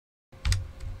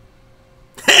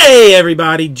Hey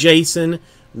everybody, Jason,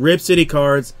 Rip City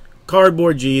Cards,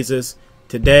 Cardboard Jesus.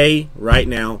 Today, right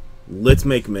now, let's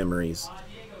make memories.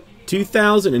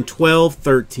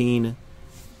 2012-13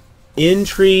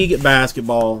 Intrigue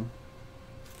basketball.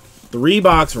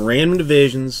 3-box random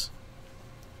divisions.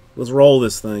 Let's roll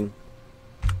this thing.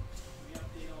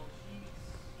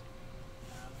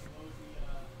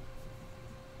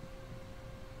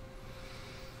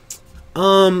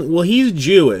 Well, he's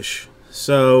Jewish,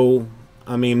 so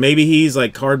I mean, maybe he's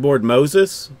like Cardboard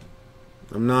Moses.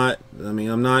 I'm not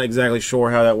exactly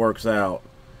sure how that works out.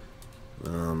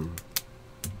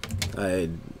 I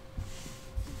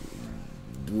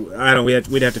don't.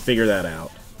 We'd have to figure that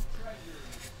out.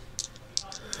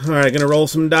 All right, gonna roll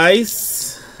some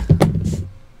dice.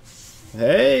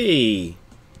 Hey,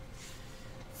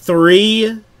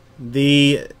 3,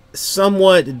 the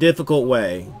somewhat difficult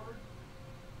way.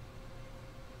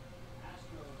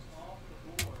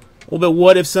 Well, but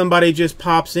what if somebody just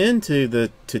pops into to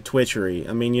Twitchery?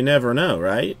 I mean, you never know,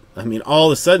 right? I mean, all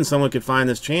of a sudden someone could find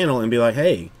this channel and be like,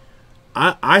 hey,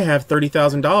 I have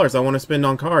 $30,000 I want to spend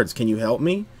on cards. Can you help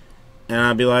me? And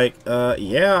I'd be like,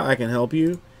 yeah, I can help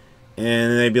you.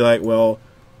 And they'd be like, well,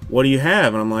 what do you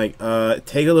have? And I'm like,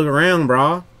 take a look around,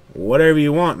 brah. Whatever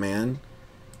you want, man.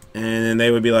 And then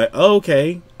they would be like, oh,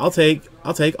 okay, I'll take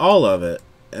all of it.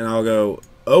 And I'll go,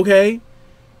 okay.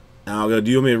 And I'll go,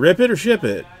 do you want me to rip it or ship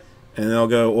it? And they'll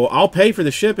go, well, I'll pay for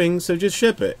the shipping, so just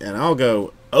ship it. And I'll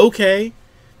go, okay,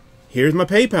 here's my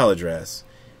PayPal address.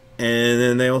 And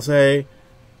then they'll say,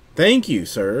 thank you,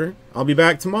 sir. I'll be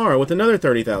back tomorrow with another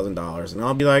 $30,000. And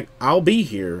I'll be like, I'll be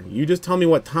here. You just tell me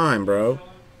what time, bro.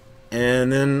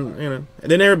 And then,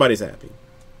 then everybody's happy.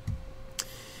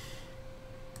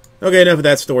 Okay, enough of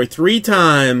that story. 3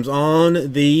 times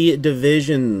on the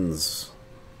divisions.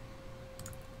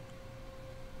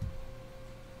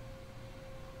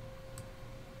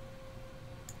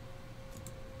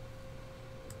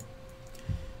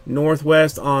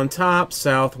 Northwest on top,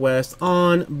 Southwest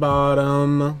on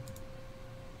bottom.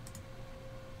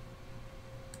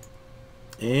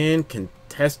 And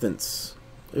contestants.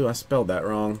 Ooh, I spelled that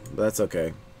wrong, but that's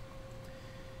okay.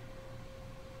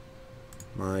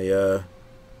 My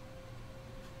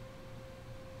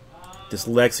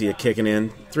dyslexia kicking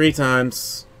in. 3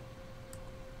 times.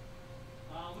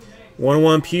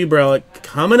 1-1 Pube Relic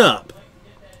coming up.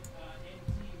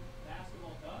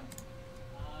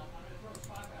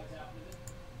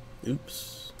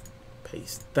 Oops.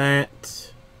 Paste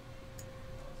that.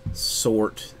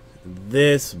 Sort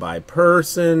this by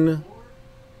person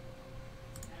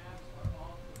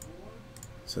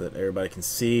so that everybody can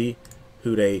see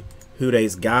who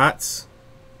they's got.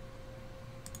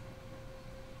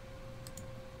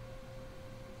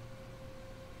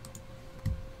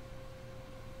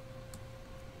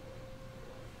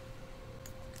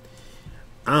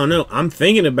 I don't know. I'm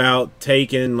thinking about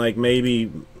taking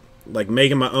maybe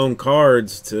making my own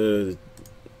cards to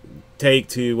take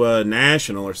to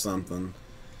National or something.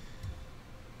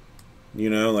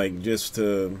 Just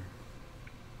to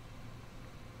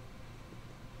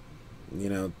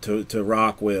to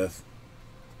rock with.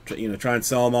 Try and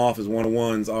sell them off as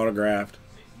 1-of-1s autographed.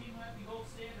 16 might be gold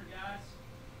standard, guys.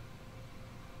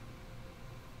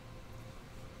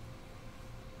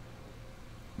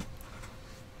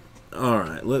 All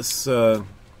right, let's.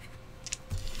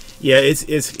 Yeah,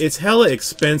 it's hella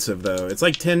expensive though. It's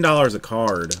like $10 a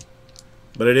card,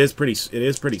 but it is pretty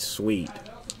sweet.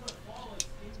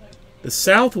 The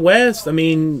Southwest, I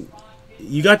mean,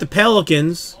 you got the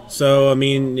Pelicans, so I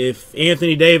mean, if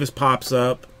Anthony Davis pops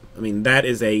up, I mean that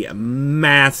is a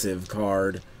massive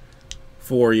card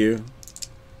for you.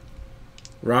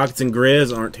 Rockets and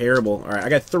Grizz aren't terrible. All right, I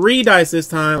got 3 dice this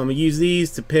time. I'm gonna use these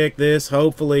to pick this,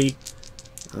 hopefully.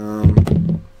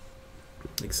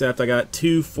 Except I got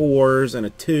 2 4s and a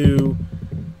 2.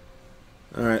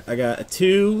 Alright, I got a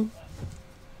 2,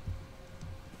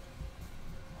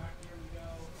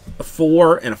 a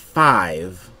 4, and a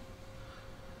 5.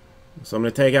 So I'm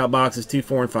going to take out boxes 2,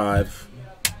 4, and 5.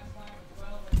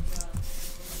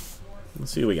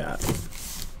 Let's see what we got.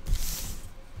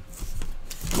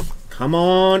 Come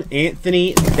on,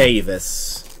 Anthony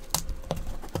Davis.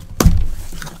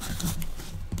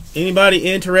 Anybody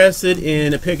interested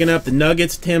in picking up the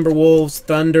Nuggets, Timberwolves,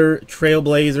 Thunder,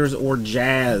 Trailblazers, or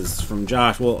Jazz from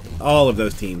Josh? Well, all of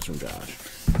those teams from Josh.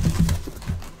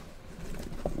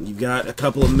 You've got a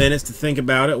couple of minutes to think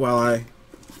about it while I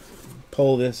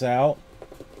pull this out.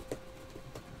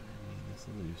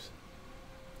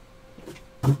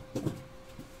 I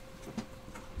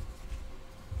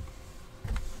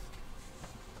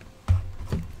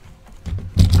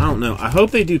don't know. I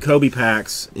hope they do Kobe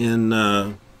packs in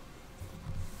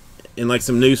in like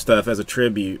some new stuff as a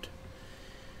tribute.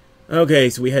 Okay,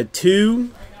 so we had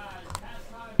 2,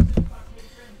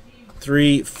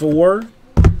 3, 4,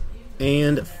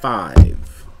 and 5.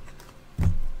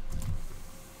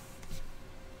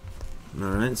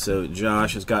 Alright, so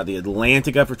Josh has got the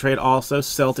Atlantic up for trade also.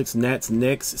 Celtics, Nets,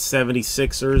 Knicks,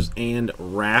 76ers, and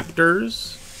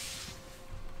Raptors.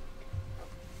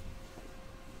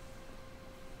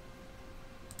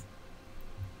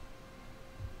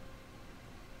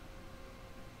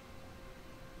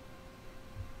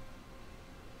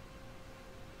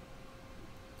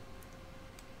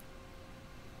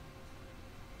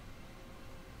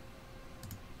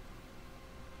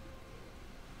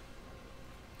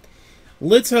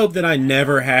 Let's hope that I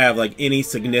never have like any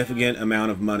significant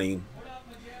amount of money.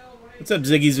 What's up,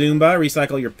 Ziggy Zumba?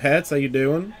 Recycle your pets. How you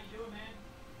doing?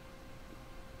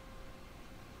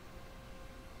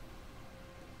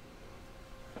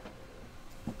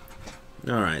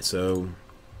 All right, so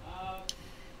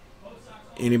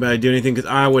anybody do anything? Because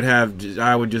I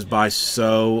would just buy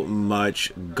so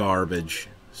much garbage,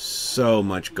 so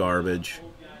much garbage.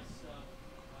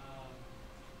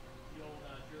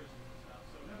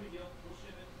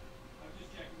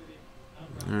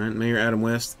 All right, Mayor Adam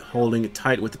West holding it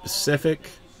tight with the Pacific.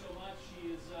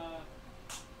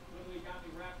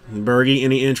 Bergie,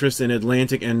 any interest in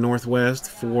Atlantic and Northwest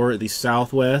for the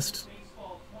Southwest?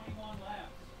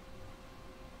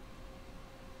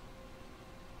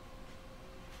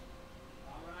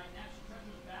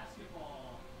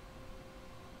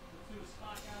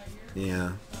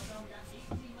 Yeah.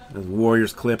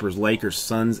 Warriors, Clippers, Lakers,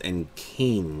 Suns, and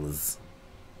Kings.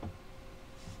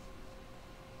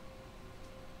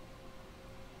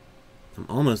 I'm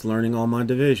almost learning all my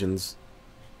divisions.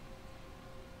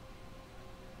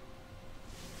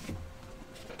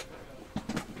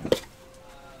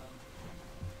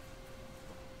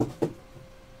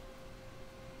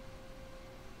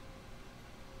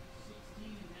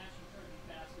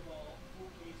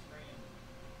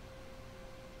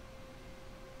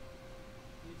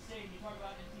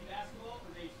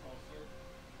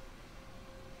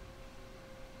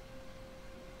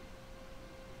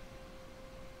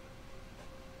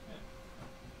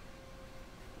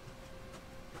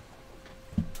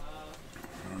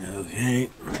 Okay.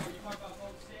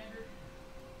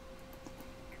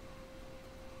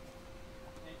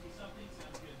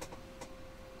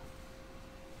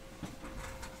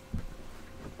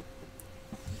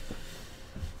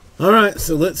 All right,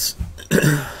 so let's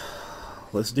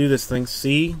do this thing.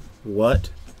 See what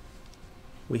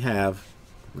we have.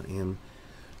 I am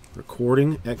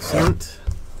recording. Excellent.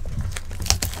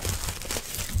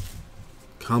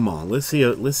 Come on, let's see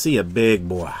a big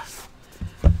boy.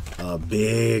 A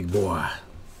big boy.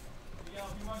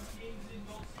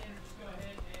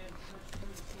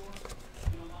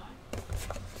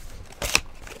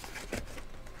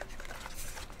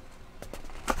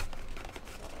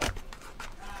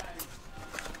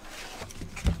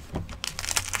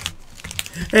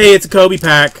 Hey, it's a Kobe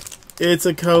pack. It's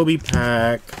a Kobe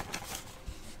pack.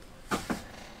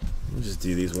 We'll just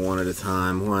do these one at a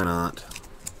time. Why not?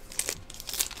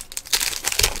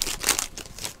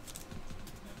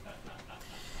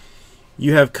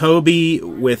 You have Kobe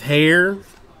with hair,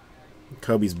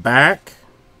 Kobe's back,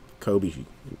 Kobe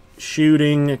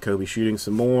shooting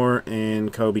some more,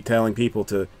 and Kobe telling people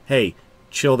to, hey,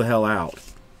 chill the hell out.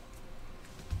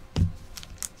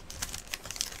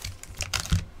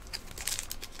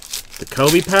 The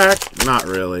Kobe pack? Not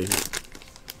really.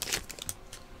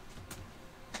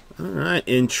 Alright,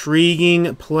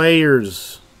 intriguing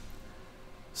players.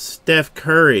 Steph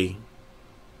Curry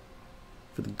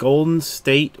for the Golden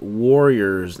State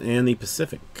Warriors and the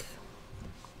Pacific.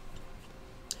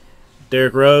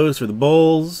 Derrick Rose for the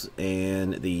Bulls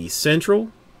and the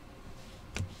Central.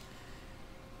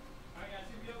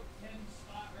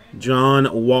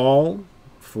 John Wall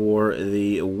for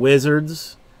the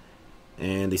Wizards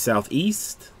and the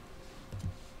Southeast.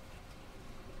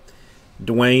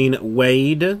 Dwayne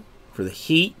Wade for the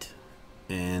Heat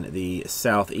and the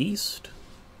Southeast.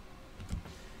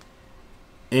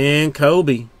 And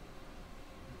Kobe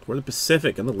for the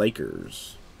Pacific and the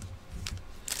Lakers.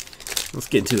 Let's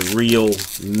get into the real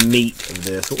meat of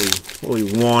this. What we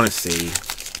want to see.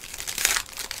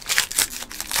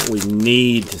 What we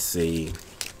need to see.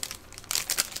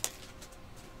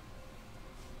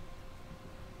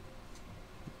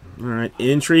 Alright,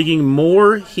 intriguing.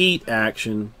 More Heat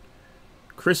action.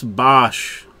 Chris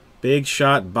Bosh. Big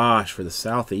shot Bosh for the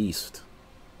Southeast.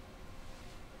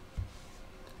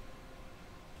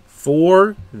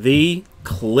 For the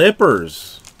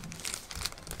Clippers.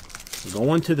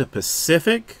 Going to the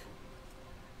Pacific.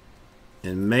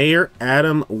 And Mayor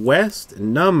Adam West,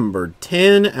 number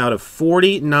 10 out of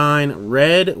 49,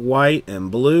 red, white, and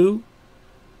blue.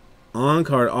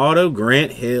 On-card auto,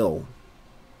 Grant Hill.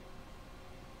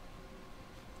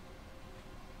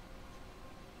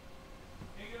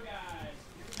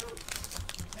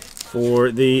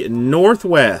 For the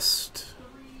Northwest.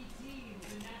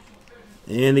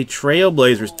 And the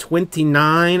Trailblazers,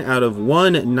 29 out of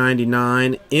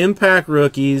 199. Impact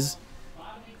rookies,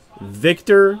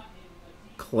 Victor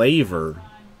Claver.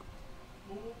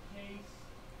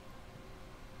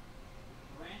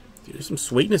 There's some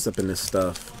sweetness up in this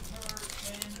stuff.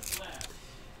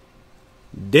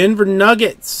 Denver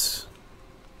Nuggets.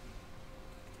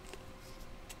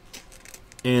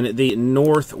 And the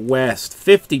Northwest,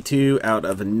 52 out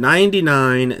of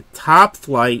 99. Top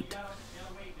flight,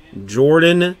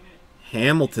 Jordan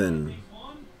Hamilton.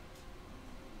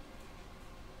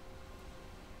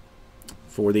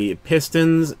 For the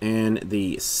Pistons and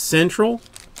the Central.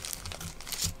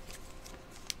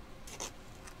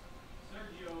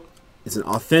 It's an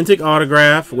authentic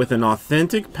autograph with an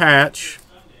authentic patch.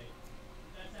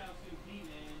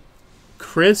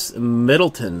 Chris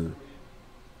Middleton.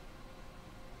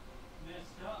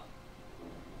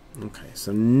 Okay,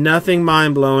 so nothing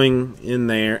mind-blowing in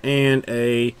there. And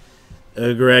a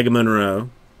Greg Monroe.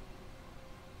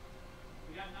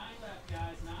 We got 9 left,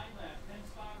 guys. 9 left. 10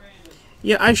 spot random.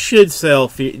 Yeah, I should sell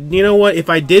Fear. You know what? If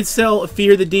I did sell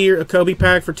Fear the Deer, a Kobe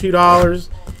pack for $2,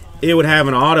 it would have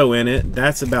an auto in it.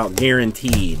 That's about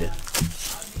guaranteed.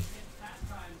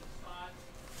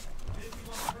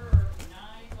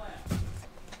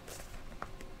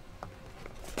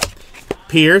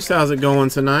 Pierce, how's it going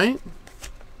tonight?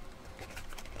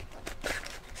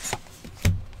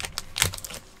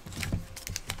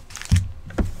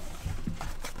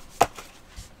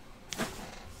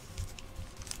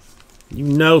 You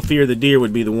know, Fear the Deer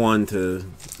would be the one to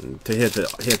hit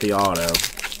the auto.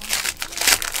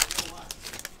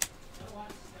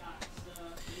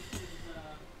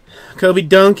 Kobe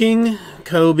dunking,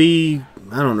 Kobe,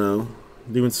 I don't know,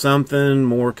 doing something,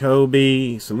 more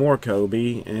Kobe, some more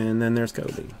Kobe, and then there's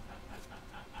Kobe.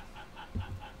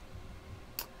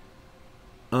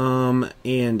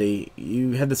 Andy,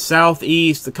 you had the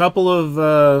Southeast, a couple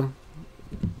of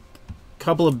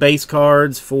base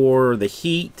cards for the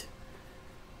Heat.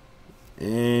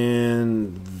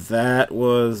 And that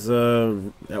was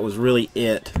really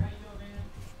it.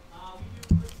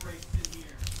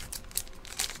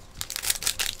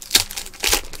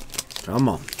 Come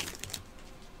on.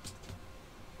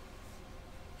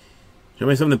 Show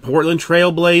me something. Portland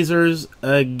Trailblazers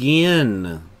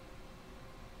again.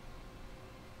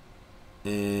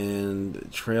 And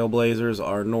Trailblazers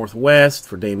are Northwest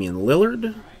for Damian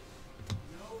Lillard.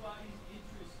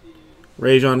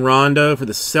 Rajon Rondo for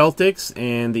the Celtics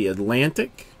and the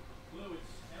Atlantic.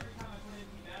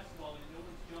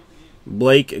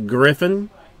 Blake Griffin,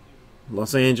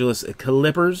 Los Angeles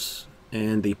Clippers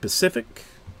and the Pacific.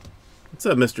 What's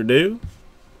up, Mr. Dew?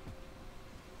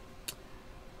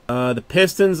 The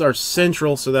Pistons are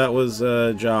Central, so that was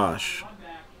Josh.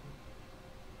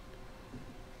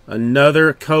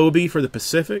 Another Kobe for the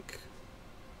Pacific.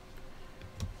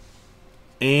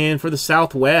 And for the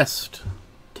Southwest,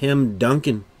 Tim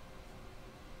Duncan.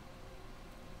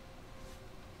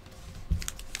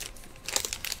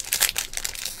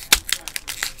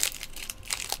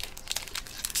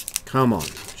 Come on.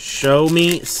 Show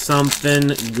me something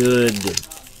good.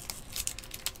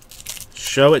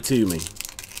 Show it to me.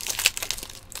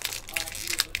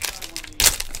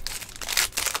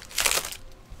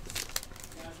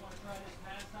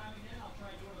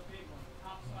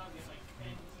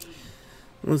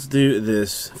 Let's do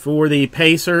this. For the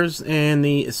Pacers and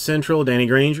the Central, Danny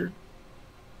Granger.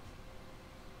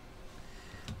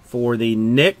 For the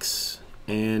Knicks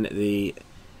and the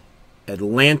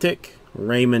Atlantic,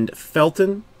 Raymond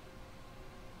Felton.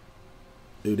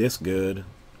 Ooh, this good.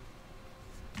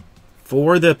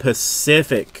 For the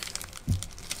Pacific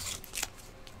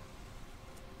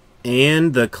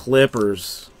and the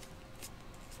Clippers,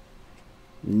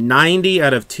 90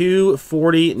 out of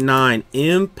 249.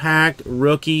 Impact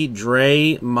rookie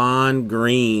Draymond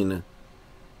Green.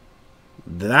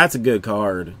 That's a good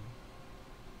card.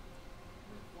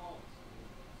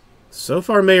 So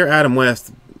far, Mayor Adam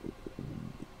West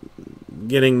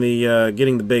getting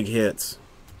the big hits.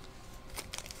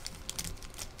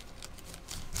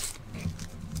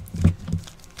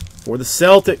 For the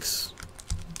Celtics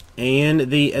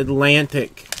and the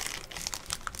Atlantic.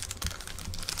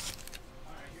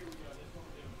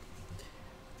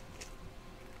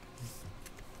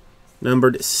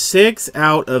 Numbered 6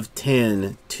 out of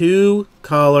 10.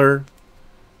 2-color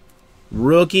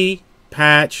Rookie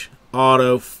patch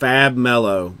auto Fab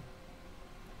Mellow.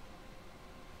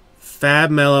 Fab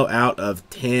Mellow out of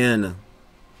 10.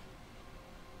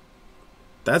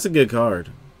 That's a good card.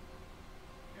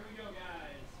 Here we go,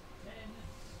 guys.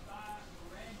 10-spot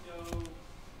rando.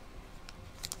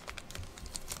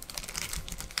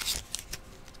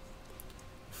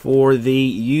 For the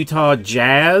Utah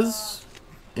Jazz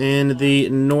and the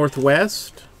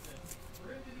Northwest.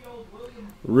 We're into the old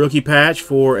William Rookie patch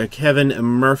for Kevin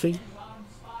Murphy. bottom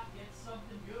spot gets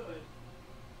something good.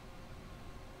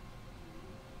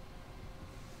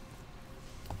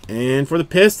 And for the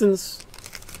Pistons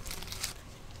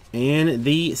and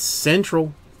the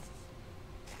Central.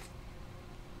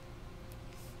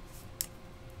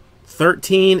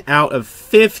 13 out of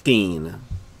 15.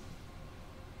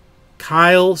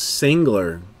 Kyle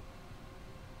Singler.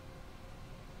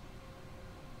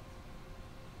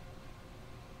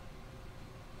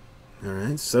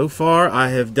 Alright, so far I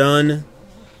have done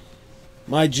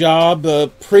my job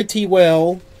pretty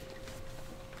well.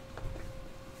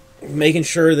 Making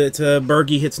sure that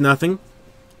Bergie hits nothing.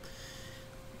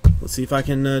 Let's see if I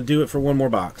can do it for one more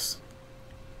box.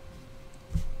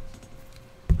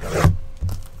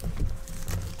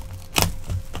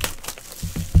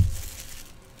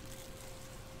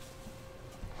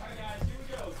 Alright, guys, here we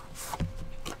go.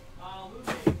 Luis,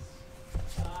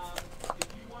 if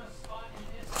you want a spot in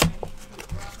this, I need you to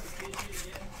drop a digit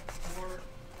again for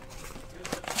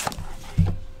good change.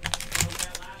 So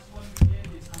that last one we did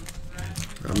is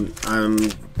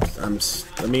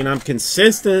I mean, I'm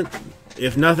consistent,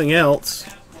 if nothing else,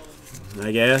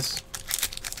 I guess.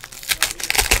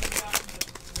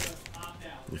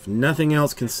 If nothing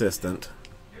else, consistent.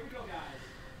 Here we go, guys.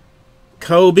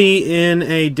 Kobe in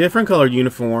a different colored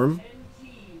uniform. 10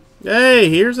 teams. Hey,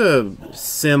 here's a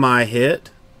semi-hit.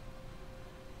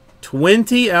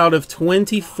 20 out of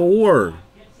 24 Gets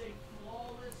a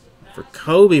flawless for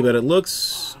Kobe, but it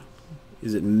looks...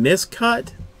 Is it miscut?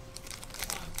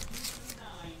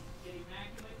 229. Get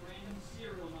immaculate random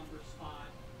serial number spot.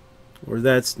 Or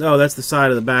that's... No, that's the side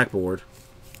of the backboard.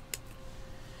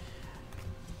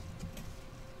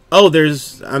 Oh,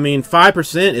 there's... I mean,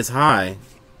 5% is high.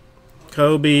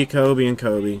 Kobe, Kobe, and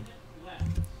Kobe.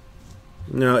 Left.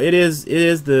 No, it is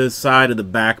the side of the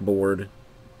backboard.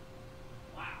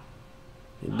 Wow.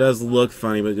 It does look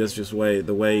funny, but that's just the way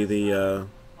the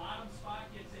Bottom spot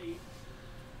gets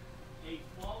a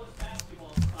flawless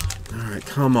basketball spot. All right,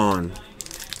 come on.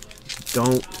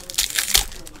 Don't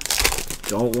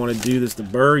want to do this to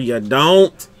Burr. You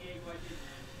don't.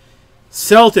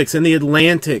 Celtics in the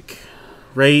Atlantic.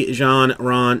 Rajon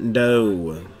Rondo. Yeah,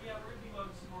 we're gonna be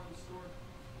loading some more in the store.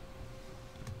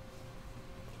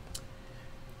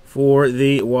 For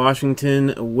the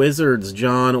Washington Wizards,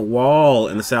 John Wall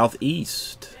in the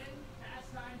Southeast. 10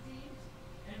 past 9 teams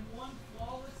and 1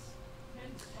 flawless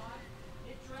 10 spot.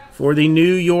 It drafts For the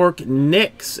New York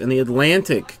Knicks in the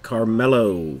Atlantic,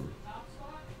 Carmelo. top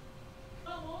spot.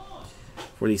 Come on.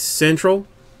 For the Central,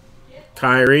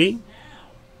 Kyrie. Now.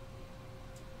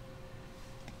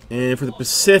 And for the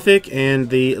Pacific and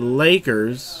the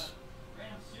Lakers,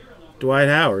 Random serial number. Dwight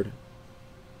Howard.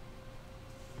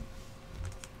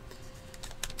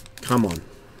 Come on.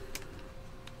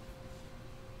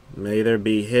 May there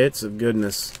be hits of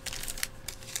goodness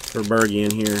for Bergie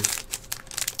in here.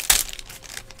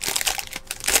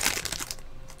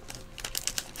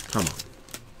 Come on.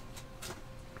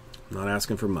 I'm not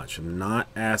asking for much. I'm not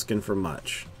asking for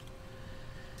much.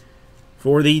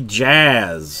 For the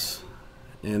Jazz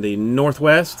and the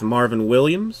Northwest, Marvin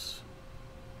Williams.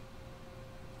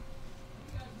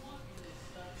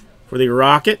 For the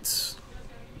Rockets,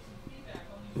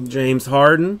 James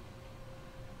Harden.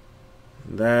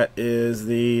 That is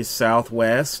the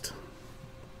Southwest.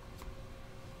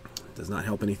 Does not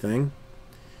help anything.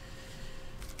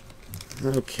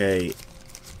 Okay.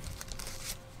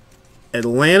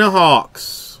 Atlanta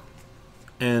Hawks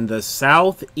and the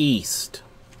Southeast.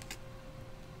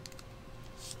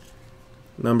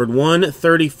 Numbered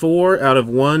 134 out of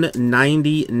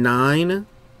 199.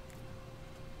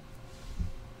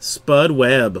 Spud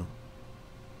Webb.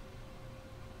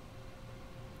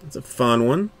 That's a fun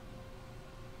one.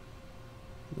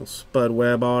 Little Spud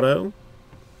Webb auto.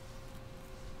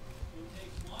 It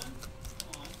takes 1.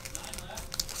 Come on. 9 left.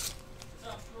 What's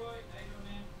up, Troy? How you doing,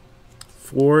 man?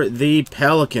 For the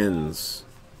Pelicans.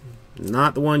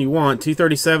 Not the one you want.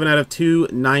 237 out of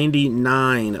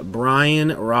 299.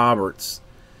 Brian Roberts.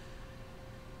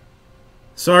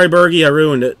 Sorry, Bergie, I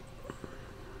ruined it.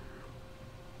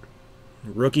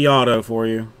 Rookie auto for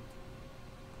you.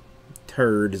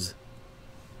 Turds.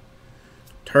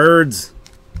 Turds.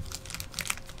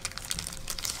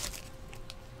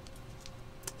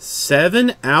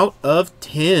 7 out of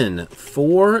 10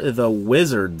 for the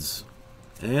Wizards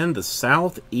and the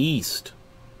Southeast.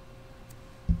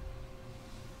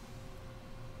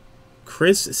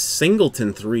 Chris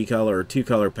Singleton 3-color or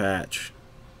 2-color patch.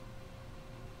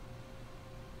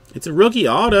 It's a rookie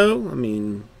auto. I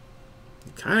mean,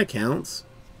 it kind of counts.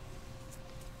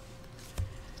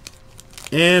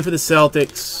 And for the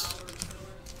Celtics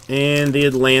and the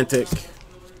Atlantic,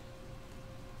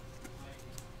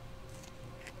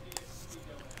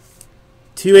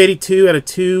 .282 out of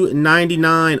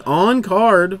 .299 on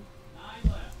card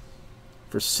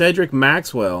for Cedric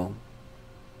Maxwell.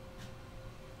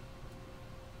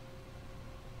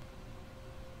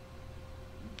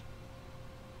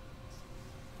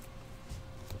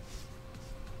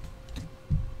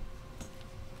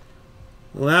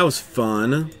 Well, that was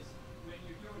fun.